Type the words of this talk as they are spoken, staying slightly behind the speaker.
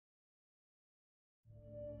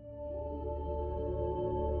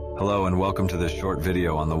Hello and welcome to this short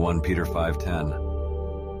video on the 1 Peter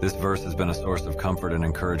 5:10. This verse has been a source of comfort and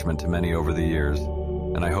encouragement to many over the years,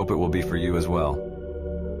 and I hope it will be for you as well.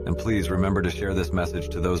 And please remember to share this message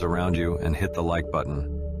to those around you and hit the like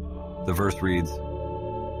button. The verse reads,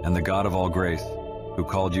 "And the God of all grace, who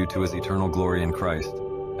called you to his eternal glory in Christ,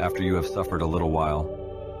 after you have suffered a little while,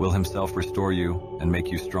 will himself restore you and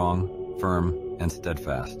make you strong, firm, and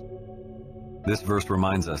steadfast." This verse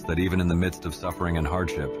reminds us that even in the midst of suffering and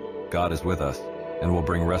hardship, God is with us and will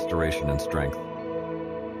bring restoration and strength.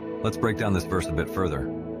 Let's break down this verse a bit further.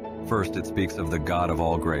 First, it speaks of the God of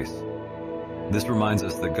all grace. This reminds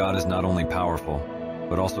us that God is not only powerful,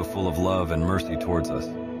 but also full of love and mercy towards us.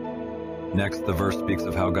 Next, the verse speaks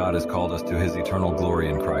of how God has called us to his eternal glory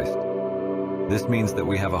in Christ. This means that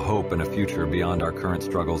we have a hope and a future beyond our current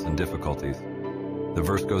struggles and difficulties. The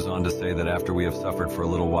verse goes on to say that after we have suffered for a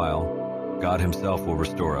little while, God himself will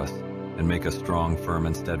restore us and make us strong, firm,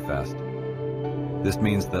 and steadfast. This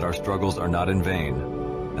means that our struggles are not in vain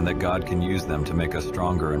and that God can use them to make us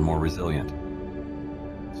stronger and more resilient.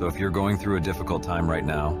 So if you're going through a difficult time right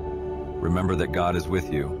now, remember that God is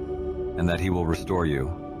with you and that he will restore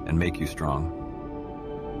you and make you strong.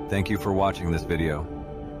 Thank you for watching this video.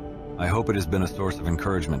 I hope it has been a source of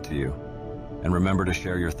encouragement to you, and remember to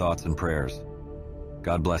share your thoughts and prayers.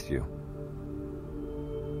 God bless you.